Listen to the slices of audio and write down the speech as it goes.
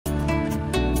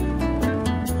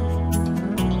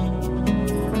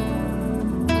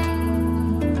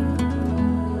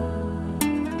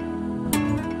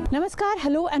Namaskar,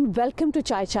 hello and welcome to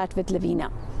Chai Chat with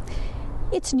Lavina.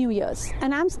 It's New Year's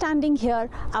and I'm standing here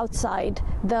outside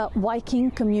the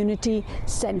Viking Community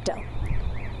Center.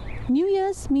 New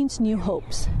Year's means new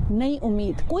hopes, नई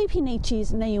उम्मीद. कोई भी नई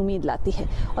चीज़ नई उम्मीद लाती है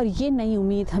और ये नई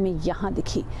उम्मीद हमें यहाँ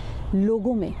दिखी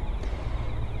लोगों में.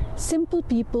 Simple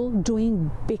people doing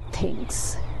big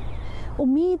things.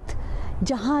 उम्मीद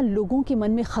जहाँ लोगों के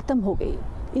मन में ख़त्म हो गई.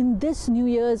 In this New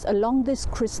Year's, along this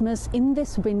Christmas, in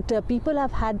this winter, people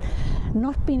have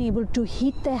not been able to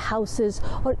heat their houses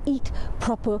or eat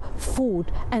proper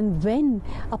food. And when,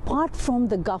 apart from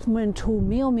the government who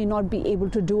may or may not be able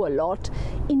to do a lot,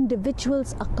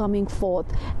 individuals are coming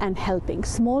forth and helping.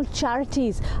 Small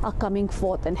charities are coming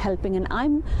forth and helping. And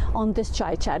I'm on this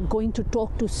Chai Chat going to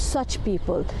talk to such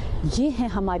people. Ye hai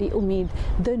hamari umeed,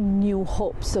 the new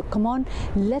hope. So come on,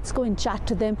 let's go and chat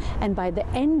to them. And by the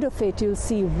end of it, you'll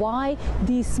see why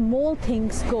these small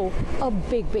things go a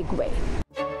big, big way.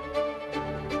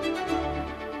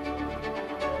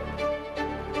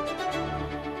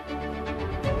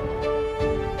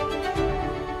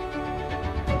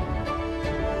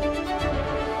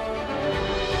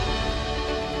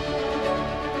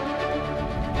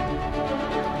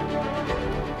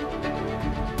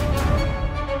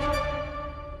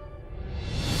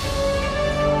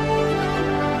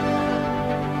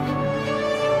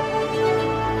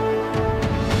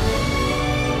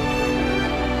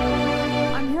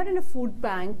 Food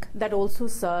bank that also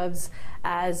serves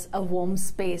as a warm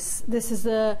space. This is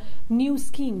a new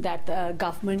scheme that the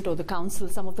government or the council,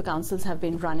 some of the councils have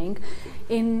been running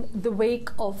in the wake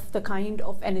of the kind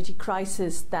of energy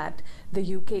crisis that the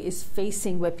UK is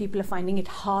facing, where people are finding it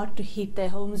hard to heat their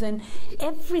homes and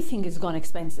everything has gone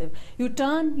expensive. You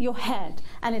turn your head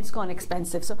and it's gone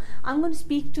expensive. So I'm going to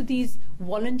speak to these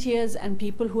volunteers and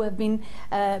people who have been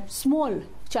small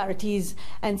charities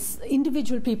and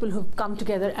individual people who've come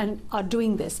together and are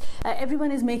doing this.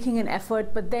 Everyone is making an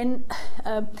effort, but then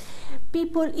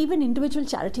people, even individual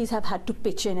charities, have had to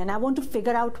pitch in, and I want to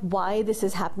figure out why this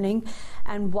is happening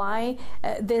and why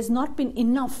there's not been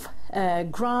enough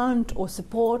grant or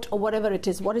support or whatever it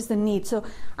is. What is the need? So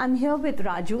I'm here with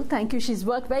Raju. Thank you. She's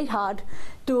worked very hard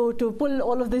to pull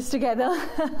all of this together.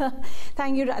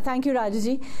 Thank you, Raju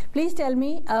ji. Please tell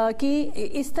me कि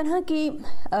इस तरह की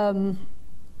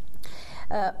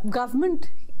government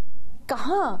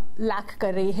कहाँ lack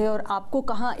कर रही है और आपको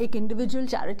कहाँ एक इंडिविजुअल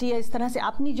चैरिटी है, इस तरह से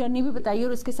अपनी जर्नी भी बताइए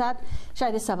और उसके साथ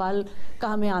शायद इस सवाल का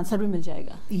हमें आंसर भी मिल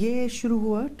जाएगा. ये शुरू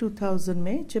हुआ 2000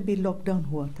 में जब भी लॉकडाउन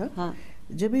हुआ था. हाँ.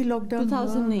 जब भी लॉकडाउन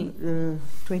 2000 नहीं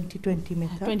 2020 में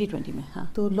था. 2020 में.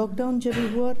 हाँ. तो लॉकडाउन जब भी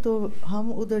हुआ तो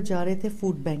हम उधर जा रहे थे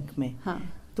फूड बैंक में. हाँ.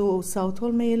 तो साउथ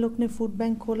हॉल में ये लोग ने फूड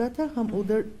बैंक खोला था, हम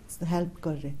उधर हेल्प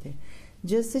कर रहे थे.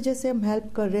 जैसे जैसे हम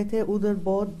हेल्प कर रहे थे उधर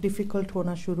बहुत डिफिकल्ट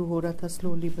होना शुरू हो रहा था,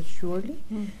 स्लोली बट श्योरली.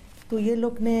 तो ये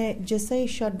लोग ने जैसे ही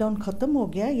शटडाउन खत्म हो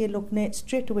गया, ये लोग ने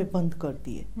स्ट्रेट अवे बंद कर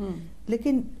दिए.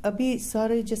 लेकिन अभी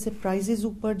सारे जैसे प्राइजेस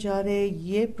ऊपर जा रहे,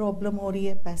 ये प्रॉब्लम हो रही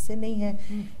है, पैसे नहीं है,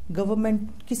 गवर्नमेंट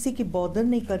किसी की बॉदर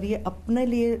नहीं कर रही है, अपने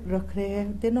लिए रख रहे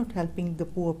हैं. They not helping the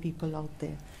poor people out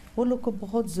there. वो लोग को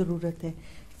बहुत ज़रूरत है.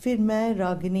 फिर मैं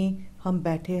रागिनी हम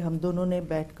बैठे, हम दोनों ने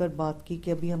बैठकर बात की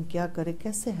कि अभी हम क्या करें,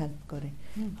 कैसे हेल्प करें.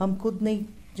 हम खुद नहीं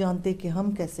जानते कि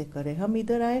हम कैसे करें. हम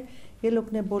इधर आए, ये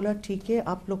लोग ने बोला ठीक है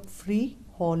आप लोग फ्री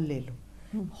हॉल ले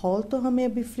लो. हॉल तो हमें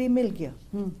अभी फ्री मिल गया.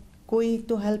 कोई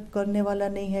तो हेल्प करने वाला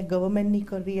नहीं है, गवर्नमेंट नहीं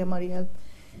कर रही है हमारी हेल्प.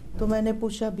 तो मैंने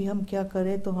पूछा अभी हम क्या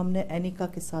करें. तो हमने एनिका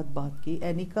के साथ बात की.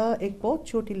 एनिका एक बहुत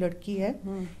छोटी लड़की है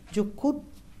जो खुद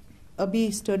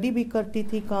अभी स्टडी भी करती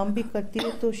थी, काम भी करती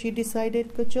है. तो शी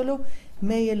डिसाइडेड कि चलो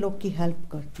मैं ये लोग की हेल्प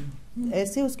करती हूँ.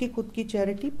 ऐसे उसकी खुद की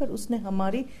चैरिटी, पर उसने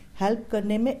हमारी हेल्प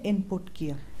करने में इनपुट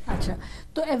किया. अच्छा,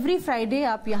 तो एवरी फ्राइडे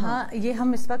आप यहाँ, हाँ. ये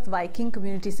हम इस वक्त वाइकिंग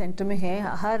कम्युनिटी सेंटर में हैं.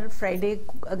 हर फ्राइडे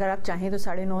अगर आप चाहें तो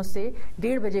 9:30 से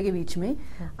 1:30 बजे के बीच में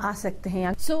आ सकते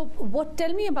हैं. So what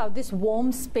tell me about this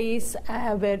warm space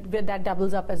where that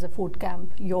doubles up as a food camp,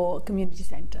 your community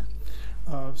centre.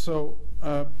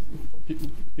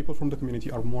 People from the community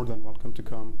are more than welcome to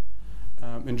come,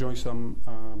 enjoy some.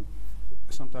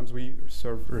 Sometimes we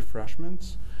serve refreshments.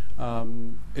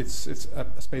 It's a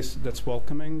space that's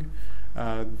welcoming.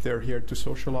 They're here to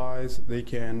socialize. They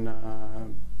can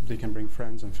bring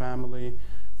friends and family,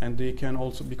 and they can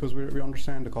also, because we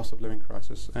understand the cost of living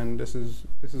crisis, and this is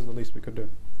the least we could do.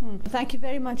 Thank you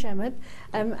very much, Ahmed.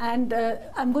 And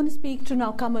I'm going to speak to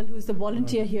now Kamal, who is the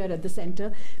volunteer here at the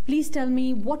center. Please tell me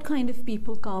what kind of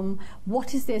people come,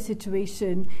 what is their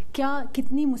situation, क्या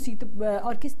कितनी मुसीबत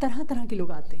और किस तरह के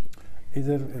लोग आते हैं.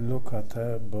 इधर लोग आता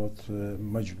है बहुत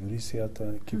मजबूरी से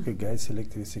आता है, क्योंकि गैस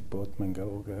इलेक्ट्रिसिटी बहुत महंगा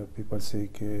हो गया. पीपल से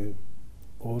कि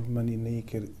और मनी नहीं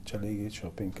कि चले गए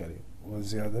शॉपिंग करें. और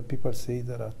ज़्यादा people से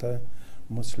इधर आता है,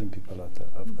 Muslim people आता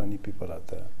है, Afghani people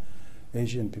आता है,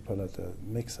 Asian people आता है,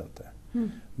 mix आता है.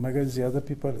 मगर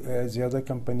ज़्यादा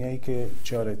कंपनियाँ के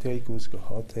चाह रहे थे कि उसको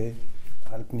हाथ है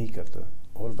हेल्प नहीं करता.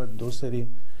 और बस दूसरी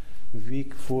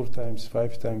week 4 times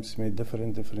 5 times में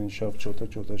different shop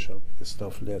छोटा shop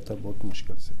staff ले आता बहुत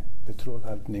मुश्किल से. पेट्रोल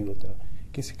हेल्प नहीं होता,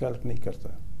 किसी का हेल्प नहीं करता.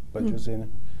 बच्चों से ना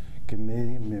कि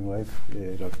मेरी वाइफ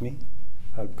रखनी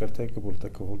हेल्प करता है कि बोलता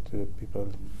कि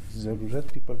पीपल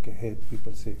ज़रूरत पीपल के है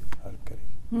पीपल से हेल्प करेगी.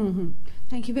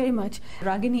 Thank you very much.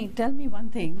 Ragini, tell me one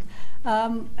thing.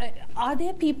 Are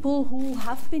there people who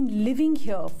have been living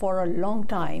here for a long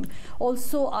time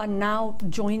also are now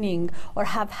joining or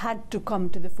have had to come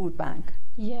to the food bank?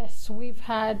 Yes, we've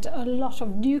had a lot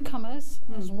of newcomers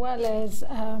as well as,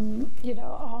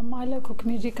 my local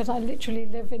community, because I literally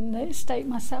live in the estate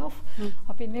myself.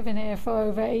 I've been living here for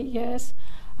over 8 years.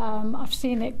 I've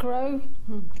seen it grow.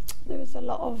 There's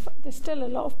still a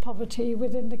lot of poverty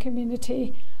within the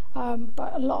community,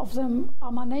 but a lot of them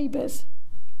are my neighbours.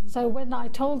 So when I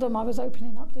told them I was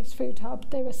opening up this food hub,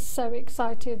 they were so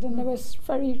excited, and they were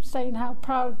saying how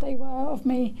proud they were of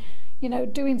me,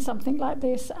 doing something like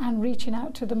this and reaching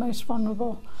out to the most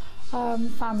vulnerable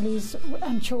families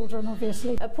and children,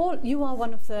 obviously. Paul, you are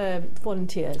one of the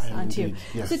volunteers, aren't you?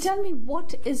 Yes. So tell me,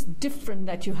 what is different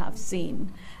that you have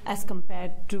seen as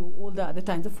compared to all the other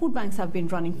times? The food banks have been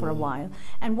running for a while,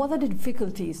 and what are the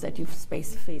difficulties that you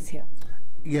face here?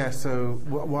 Yeah, so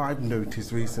what I've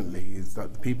noticed recently is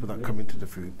that the people that come into the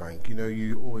food bank,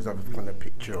 you always have a kind of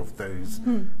picture of those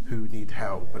who need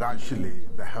help, but actually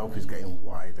the help is getting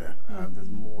wider. There's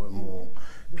more and more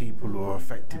people who are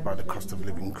affected by the cost of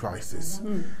living crisis.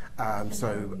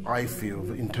 So I feel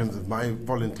that in terms of my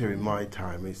volunteering my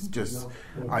time, it's just,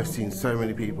 I've seen so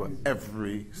many people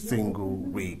every single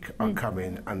week are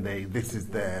coming, and this is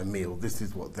their meal, this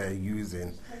is what they're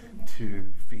using to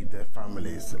feed their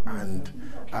families, and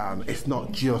it's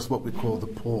not just what we call the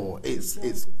poor, it's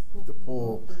the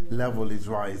poor level is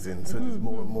rising, so there's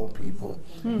more and more people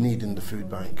needing the food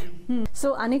bank.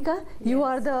 So Anika, you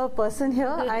are the person here.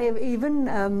 I have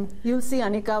even, you'll see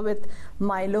Anika with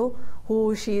Milo,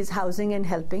 who she is housing and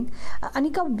helping.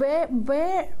 Anika,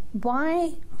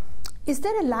 why is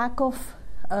there a lack of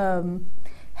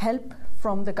help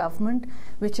from the government,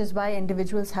 which is why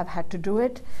individuals have had to do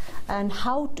it? And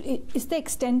is the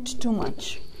extent too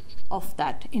much of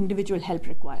that individual help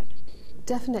required?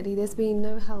 Definitely, there's been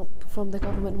no help from the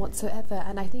government whatsoever,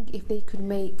 and I think if they could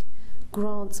make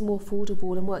grants more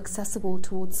affordable and more accessible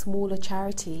towards smaller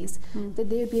charities, then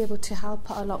they would be able to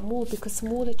help out a lot more, because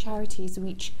smaller charities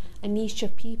reach a niche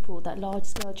of people that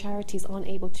large-scale charities aren't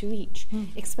able to reach,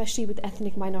 especially with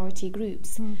ethnic minority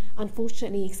groups.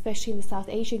 Unfortunately, especially in the South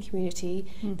Asian community,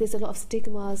 there's a lot of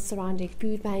stigmas surrounding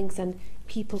food banks and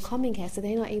people coming here, so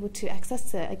they're not able to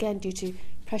access it, again, due to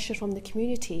pressure from the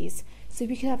communities. So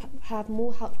we could have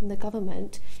more help from the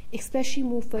government, especially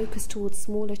more focus towards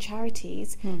smaller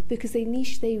charities, because the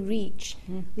niche they reach,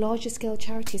 larger scale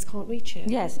charities can't reach it.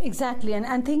 Yes, exactly. And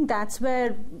I think that's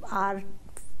where our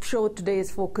show today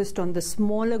is focused on, the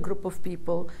smaller group of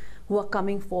people who are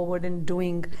coming forward and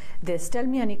doing this. Tell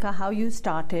me, Anika, how you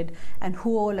started and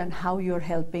who all and how you're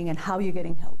helping and how you're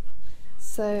getting help.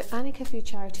 So Anika Food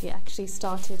Charity actually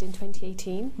started in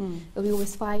 2018. It'll be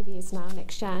almost 5 years now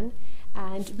next Jan.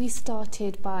 And we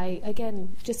started by,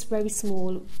 again, just very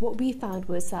small. What we found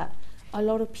was that a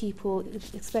lot of people,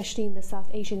 especially in the South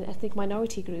Asian ethnic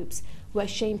minority groups, were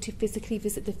ashamed to physically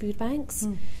visit the food banks.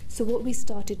 So what we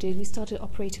started doing, we started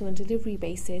operating on a delivery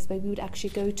basis, where we would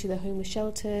actually go to the homeless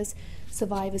shelters,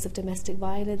 survivors of domestic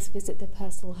violence, visit their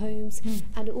personal homes,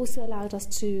 and it also allowed us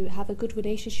to have a good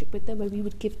relationship with them, where we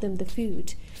would give them the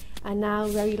food. And now,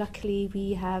 very luckily,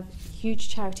 we have huge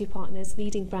charity partners,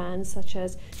 leading brands such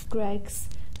as Greg's,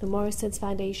 the Morrison's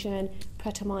Foundation,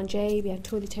 Pret A Manger, we have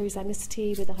Toiletries Amidst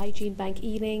with the Hygiene Bank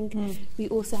Ealing, we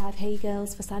also have Hey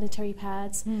Girls for sanitary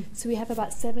pads. So we have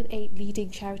about 7-8 leading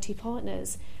charity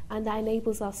partners, and that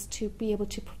enables us to be able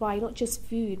to provide not just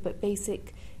food but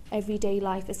basic everyday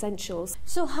life essentials.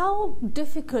 So how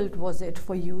difficult was it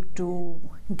for you to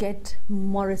get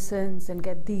Morrison's and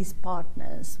get these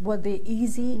partners? Were they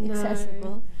easy,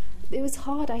 accessible? It was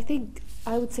hard.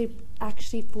 I would say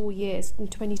actually 4 years, in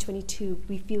 2022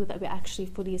 we feel that we're actually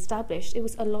fully established. It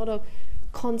was a lot of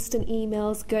constant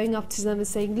emails going up to them and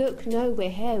saying, look, no, we're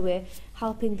here, we're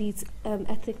helping these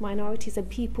ethnic minorities and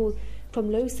people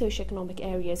from low socioeconomic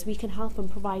areas, we can help and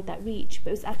provide that reach. But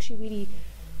it was actually really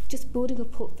just building a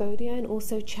portfolio and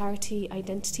also charity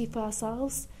identity for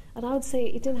ourselves. And I would say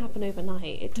it didn't happen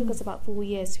overnight. It took us about 4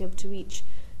 years to be able to reach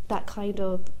that kind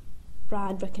of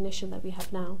brand recognition that we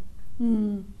have now.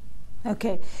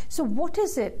 Okay, so what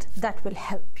is it that will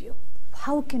help you?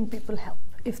 How can people help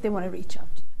if they want to reach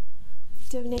out to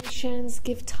you? Donations,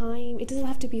 give time. It doesn't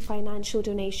have to be financial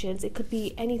donations. It could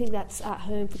be anything that's at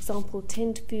home. For example,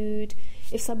 tinned food.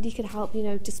 If somebody can help,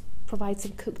 just provide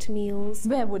some cooked meals.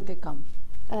 Where would they come?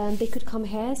 They could come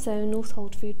here, so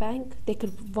Northolt Food Bank. They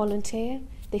could volunteer.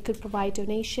 They could provide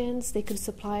donations. They could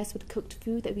supply us with cooked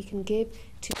food that we can give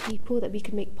to people, that we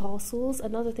can make parcels.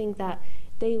 Another thing that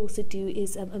they also do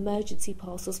is emergency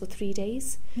parcels for 3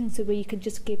 days. So where you can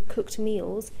just give cooked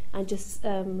meals and just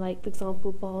like, for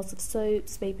example, bars of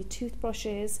soaps, maybe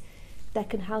toothbrushes that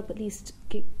can help at least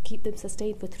keep them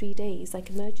sustained for 3 days, like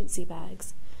emergency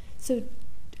bags. So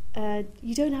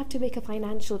you don't have to make a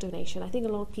financial donation. I think a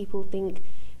lot of people think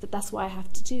that that's what I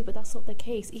have to do, but that's not the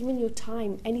case. Even your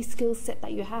time, any skill set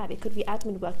that you have, it could be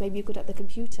admin work, maybe you're good at the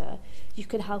computer, you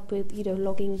can help with,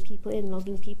 logging people in,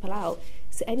 logging people out.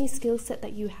 So any skill set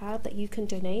that you have that you can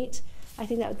donate, I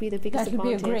think that would be the biggest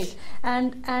advantage. That would be great.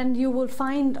 And you will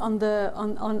find on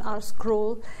our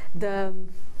scroll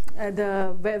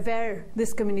where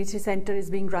this community center is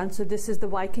being run. So this is the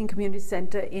Viking Community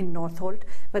Center in Northolt,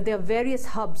 but there are various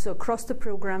hubs across the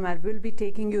program. I will be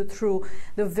taking you through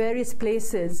the various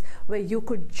places where you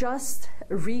could just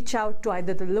reach out to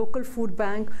either the local food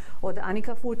bank or the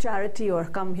Anika Food Charity, or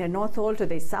come here Northolt or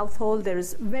the Southolt. There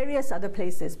is various other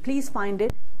places. Please find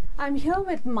it. I'm here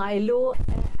with Milo,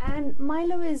 and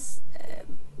Milo is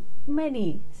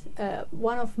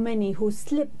one of many who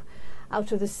slip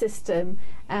out of the system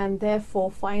and therefore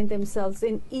find themselves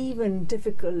in even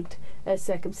difficult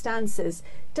circumstances.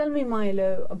 Tell me,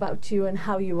 Milo, about you and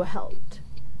how you were helped.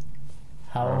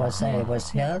 How I was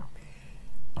helped?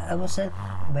 I was helped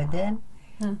by them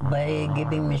by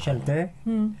giving me shelter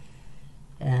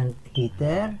and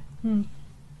heater,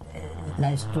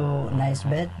 nice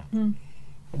bed.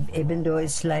 Even though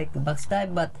it's like box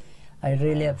type, but I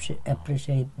really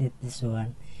appreciate this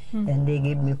one. And they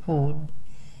give me food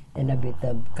and a bit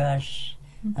of cash,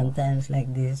 sometimes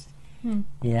like this.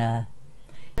 Yeah.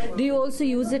 Do you also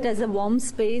use it as a warm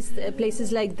space,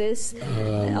 places like this,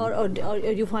 or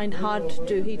you find hard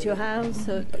to heat your house?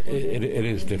 It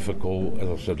is difficult, as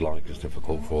I said, it's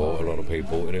difficult for a lot of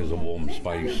people. It is a warm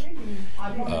space.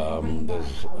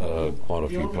 There's quite a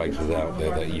few places out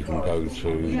there that you can go to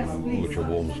which are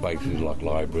warm spaces, like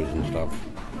libraries and stuff.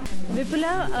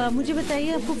 विपुला, मुझे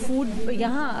बताइए, आपको food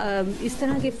यहाँ इस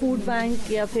तरह के food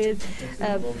bank या फिर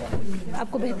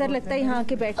आपको बेहतर लगता है यहाँ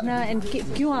के बैठना, एंड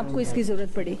क्यों आपको इसकी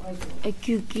ज़रूरत पड़ी?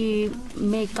 क्योंकि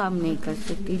मैं काम नहीं कर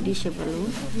सकती, डिसेबल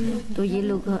हूँ, तो ये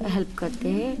लोग हेल्प करते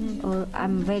हैं और I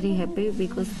am very happy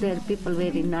because there people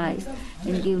very nice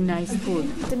and give nice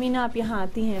food. Tamina, आप यहाँ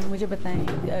आती हैं, मुझे बताएं,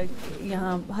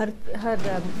 यहाँ हर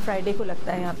फ्राइडे को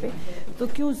लगता है यहाँ पे, तो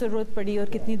क्यों ज़रूरत पड़ी और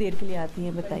कितनी देर के लिए आती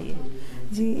हैं, बताइए।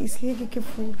 जी, इसलिए क्योंकि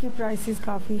फूड की प्राइसेस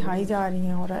काफ़ी हाई जा रही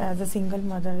हैं और as a single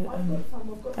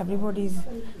mother everybody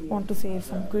want to save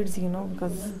some kids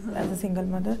because as a single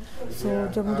mother.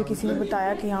 सो जब मुझे किसी ने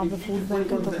बताया कि यहाँ पे फूड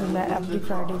बैंक है, तो फिर मैं एवरी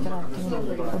फ्राइडे इधर आती हूँ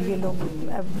और ये लोग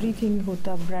एवरीथिंग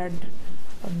होता है, bread,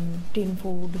 tin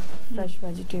food, fresh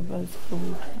vegetables,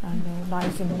 fruit and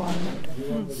nice environment.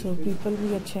 So people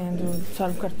भी अच्छे हैं जो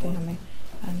सर्व करते हैं हमें.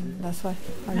 And that's why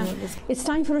it's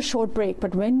time for a short break,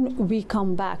 but when we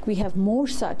come back we have more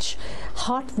such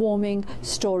heartwarming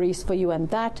stories for you,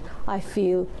 and that I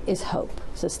feel is hope.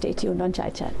 So stay tuned on Chai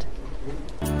Chat.